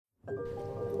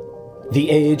The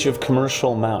age of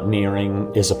commercial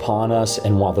mountaineering is upon us,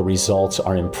 and while the results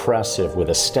are impressive with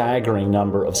a staggering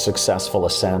number of successful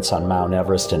ascents on Mount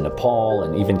Everest in Nepal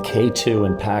and even K2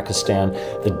 in Pakistan,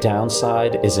 the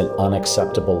downside is an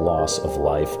unacceptable loss of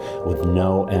life with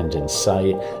no end in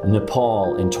sight.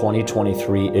 Nepal in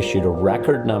 2023 issued a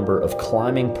record number of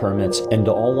climbing permits, and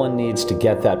all one needs to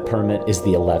get that permit is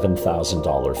the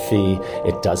 $11,000 fee.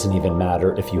 It doesn't even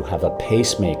matter if you have a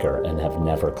pacemaker and have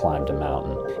never climbed a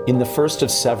mountain. In the first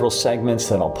of several segments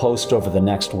that I'll post over the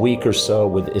next week or so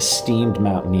with esteemed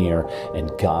mountaineer and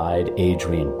guide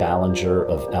Adrian Ballinger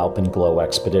of Alpenglow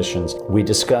expeditions, we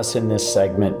discuss in this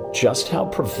segment just how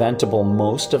preventable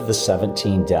most of the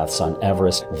 17 deaths on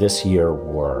Everest this year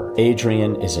were.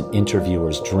 Adrian is an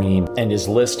interviewer's dream, and his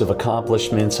list of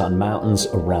accomplishments on mountains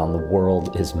around the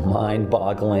world is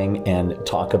mind-boggling and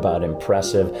talk about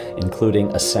impressive, including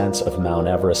ascents of Mount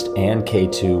Everest and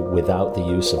K2 without the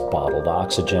use of bottled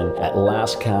oxygen. At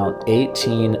last count,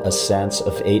 18 ascents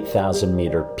of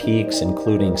 8,000-meter peaks,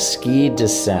 including ski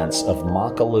descents of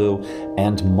Makalu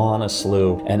and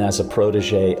Monaslu, and as a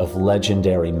protege of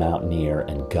legendary mountaineer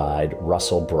and guide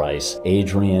Russell Bryce,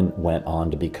 Adrian went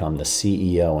on to become the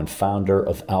CEO and founder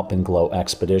of Alpenglow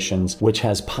Expeditions, which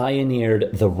has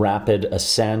pioneered the Rapid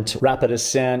Ascent. Rapid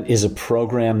Ascent is a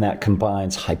program that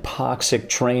combines hypoxic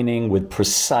training with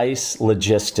precise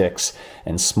logistics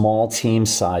and small team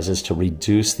sizes to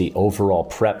reduce the overall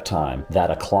prep time that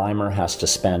a climber has to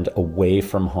spend away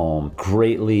from home,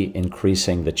 greatly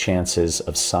increasing the chances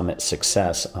of summit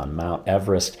success on Mount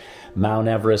Everest. Mount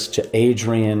Everest to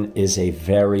Adrian is a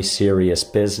very serious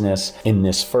business. In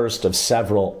this first of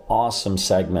several awesome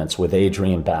segments with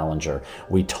Adrian Ballinger,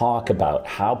 we talk about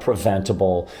how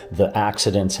preventable the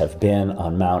accidents have been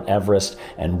on Mount Everest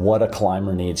and what a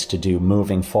climber needs to do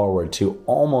moving forward to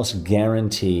almost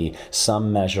guarantee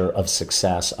some measure of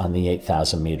success on the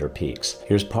 8,000-meter peaks.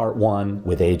 Here's part one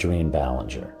with Adrian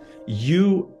Ballinger.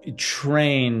 You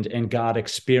trained and got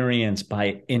experience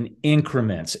in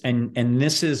increments. And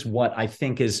this is what I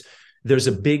think is, there's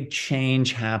a big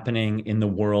change happening in the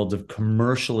world of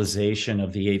commercialization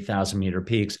of the 8,000-meter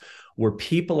peaks, where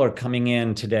people are coming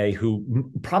in today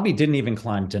who probably didn't even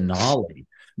climb Denali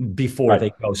before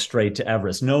they go straight to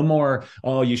Everest. No more,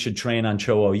 oh, you should train on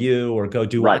Cho Oyu or go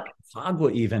do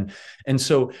Aconcagua even. And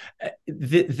so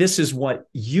this is what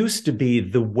used to be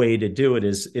the way to do it,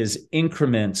 is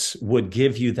increments would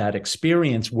give you that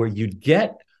experience where you'd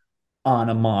get on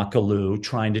a Makalu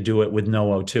trying to do it with no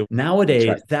O2.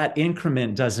 Nowadays, that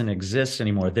increment doesn't exist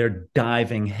anymore. They're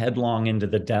diving headlong into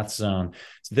the death zone.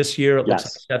 So this year, it looks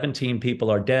like 17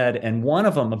 people are dead. And one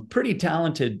of them, a pretty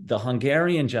talented, the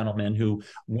Hungarian gentleman who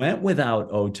went without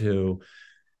O2.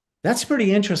 That's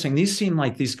pretty interesting. These seem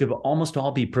like these could almost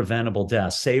all be preventable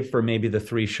deaths, save for maybe the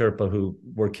 3 Sherpa who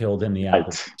were killed in the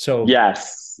Alps. So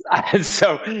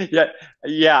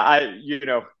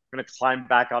I'm going to climb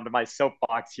back onto my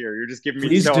soapbox here. You're just giving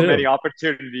me many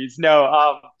opportunities.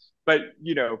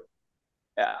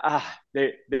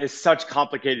 There's such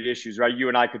complicated issues, right? You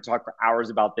and I could talk for hours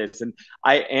about this. And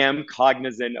I am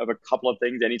cognizant of a couple of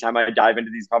things anytime I dive into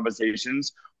these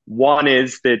conversations. One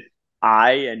is that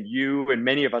I and you and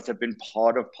many of us have been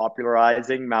part of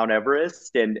popularizing Mount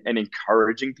Everest and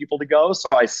encouraging people to go. So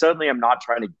I certainly am not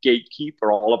trying to gatekeep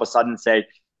or all of a sudden say,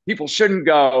 people shouldn't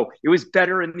go. It was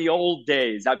better in the old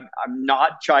days. I'm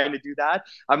not trying to do that.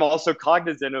 I'm also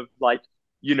cognizant of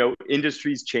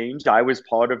industries changed. I was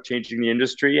part of changing the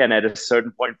industry, and at a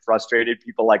certain point frustrated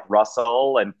people like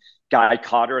Russell and Guy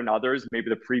Carter and others,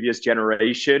 maybe the previous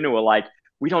generation, who were like,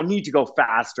 we don't need to go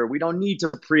faster. We don't need to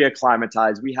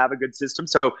pre-acclimatize. We have a good system.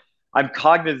 So I'm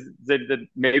cognizant that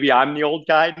maybe I'm the old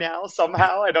guy now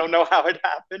somehow. I don't know how it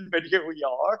happened, but here we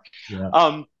are.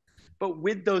 Yeah. But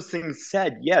with those things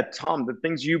said, yeah, Tom, the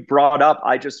things you brought up,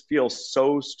 I just feel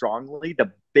so strongly.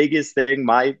 The biggest thing,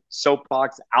 my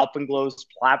soapbox, Alpenglow's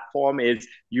platform, is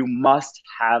you must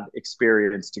have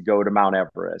experience to go to Mount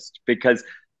Everest. Because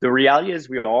the reality is,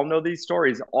 we all know these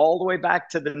stories all the way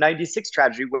back to the 96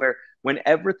 tragedy, where when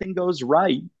everything goes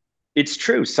right, it's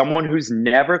true. Someone who's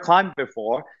never climbed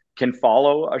before can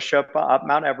follow a Sherpa up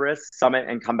Mount Everest summit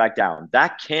and come back down.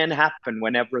 That can happen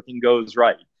when everything goes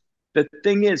right. The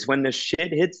thing is, when the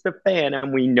shit hits the fan,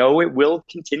 and we know it will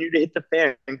continue to hit the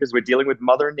fan because we're dealing with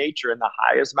Mother Nature and the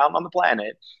highest mountain on the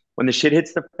planet, when the shit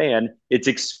hits the fan, it's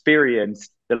experience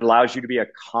that allows you to be a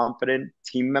competent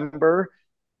team member.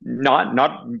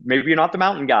 Maybe you're not the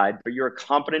mountain guide, but you're a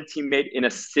competent teammate in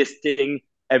assisting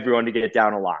everyone to get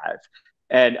down alive.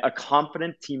 And a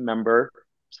competent team member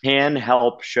can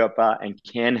help Sherpa and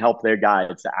can help their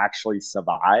guides to actually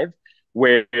survive.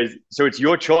 Whereas, so it's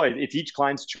your choice, it's each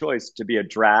client's choice to be a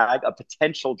drag, a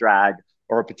potential drag,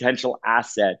 or a potential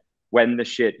asset when the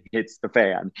shit hits the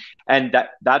fan. And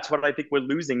that's what I think we're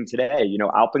losing today. You know,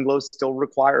 Alpenglow still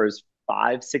requires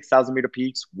 5,000 to 6,000 meter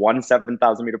peaks, one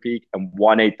 7,000 meter peak, and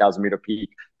one 8,000 meter peak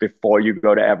before you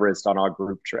go to Everest on our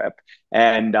group trip.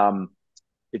 And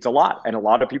it's a lot. And a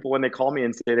lot of people, when they call me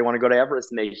and say they want to go to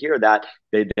Everest and they hear that,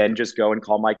 they then just go and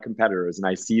call my competitors. And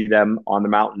I see them on the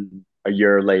mountain a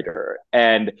year later.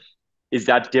 And is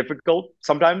that difficult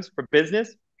sometimes for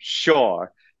business?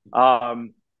 Sure.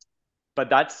 But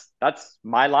that's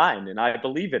my line and I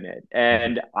believe in it.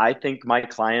 And I think my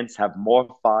clients have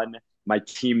more fun. My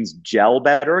teams gel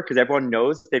better because everyone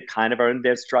knows they've kind of earned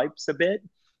their stripes a bit.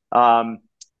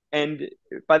 And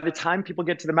by the time people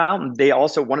get to the mountain, they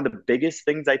also, one of the biggest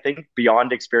things I think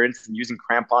beyond experience and using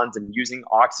crampons and using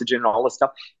oxygen and all this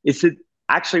stuff is to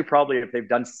actually probably, if they've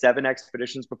done 7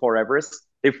 expeditions before Everest,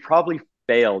 they've probably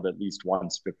failed at least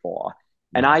once before.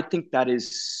 And I think that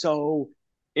is so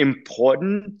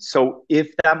important. So if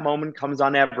that moment comes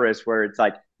on Everest where it's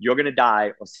like, you're going to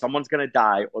die or someone's going to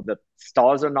die or the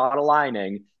stars are not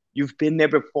aligning, you've been there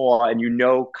before and you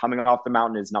know coming off the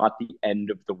mountain is not the end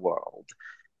of the world.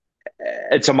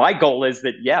 And so my goal is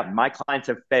that, yeah, my clients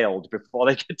have failed before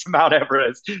they get to Mount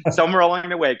Everest, somewhere along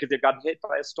the way because they've gotten hit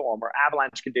by a storm or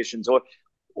avalanche conditions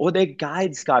or their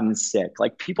guides gotten sick.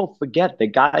 Like people forget the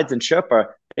guides and Sherpa,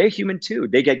 they're human too.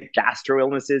 They get gastro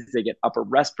illnesses, they get upper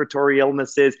respiratory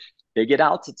illnesses, they get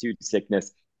altitude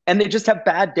sickness, and they just have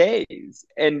bad days.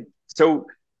 And so,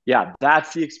 yeah,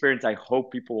 that's the experience I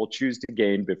hope people will choose to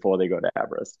gain before they go to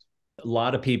Everest. A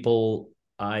lot of people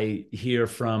I hear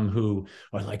from who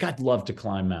are like, I'd love to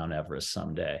climb Mount Everest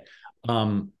someday.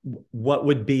 What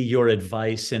would be your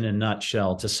advice in a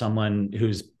nutshell to someone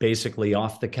who's basically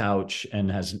off the couch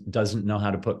and doesn't know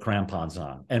how to put crampons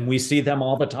on? And we see them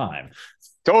all the time.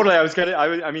 Totally.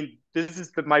 I mean, this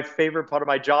is my favorite part of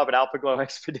my job at Alpenglow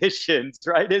Expeditions,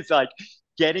 right? It's like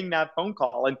getting that phone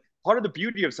call. And part of the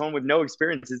beauty of someone with no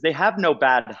experience is they have no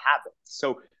bad habits.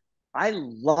 So I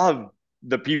love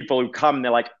the people who come and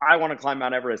they're like, I want to climb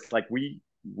Mount Everest. Like we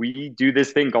do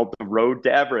this thing called the Road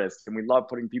to Everest, and we love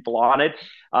putting people on it.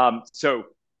 So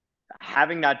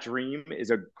having that dream is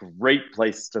a great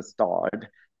place to start.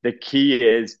 The key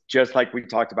is, just like we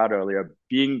talked about earlier,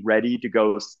 being ready to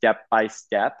go step by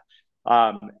step,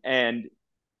 and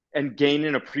gain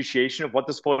an appreciation of what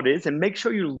the sport is, and make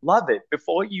sure you love it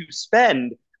before you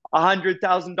spend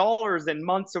 $100,000 in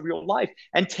months of your life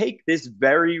and take this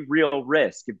very real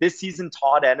risk. If this season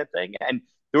taught anything, and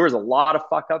there was a lot of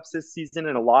fuck ups this season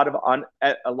and a lot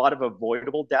of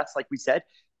avoidable deaths, like we said,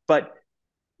 but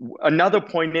another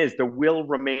point is there will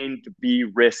remain to be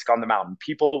risk on the mountain.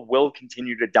 People will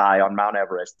continue to die on Mount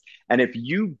Everest. And if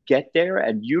you get there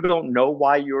and you don't know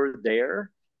why you're there,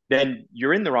 then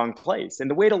you're in the wrong place. And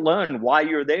the way to learn why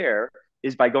you're there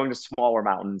is by going to smaller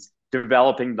mountains,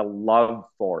 developing the love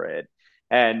for it.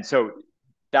 And so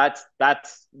that's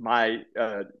my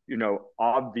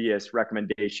obvious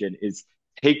recommendation is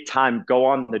take time, go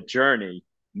on the journey,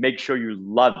 make sure you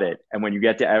love it. And when you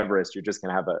get to Everest, you're just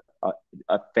going to have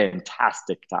a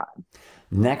fantastic time.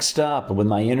 Next up, with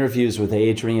my interviews with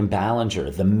Adrian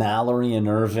Ballinger, the Mallory and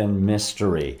Irvin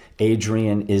mystery.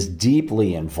 Adrian is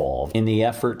deeply involved in the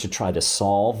effort to try to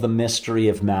solve the mystery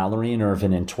of Mallory and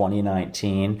Irvin in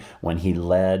 2019 when he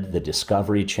led the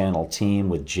Discovery Channel team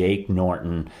with Jake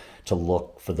Norton to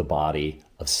look for the body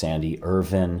of Sandy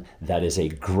Irvin. That is a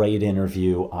great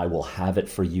interview. I will have it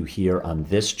for you here on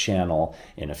this channel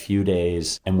in a few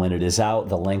days. And when it is out,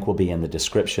 the link will be in the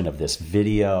description of this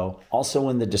video. Also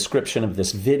in the description of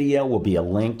this video will be a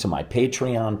link to my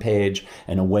Patreon page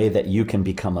and a way that you can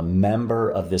become a member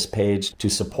of this page to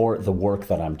support the work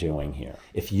that I'm doing here.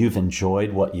 If you've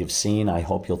enjoyed what you've seen, I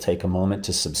hope you'll take a moment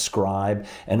to subscribe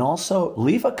and also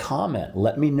leave a comment.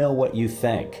 Let me know what you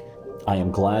think. I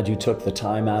am glad you took the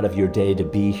time out of your day to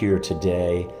be here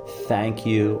today. Thank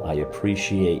you. I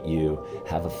appreciate you.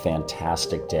 Have a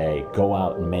fantastic day. Go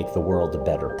out and make the world a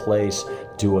better place.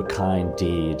 Do a kind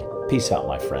deed. Peace out,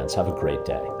 my friends. Have a great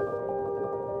day.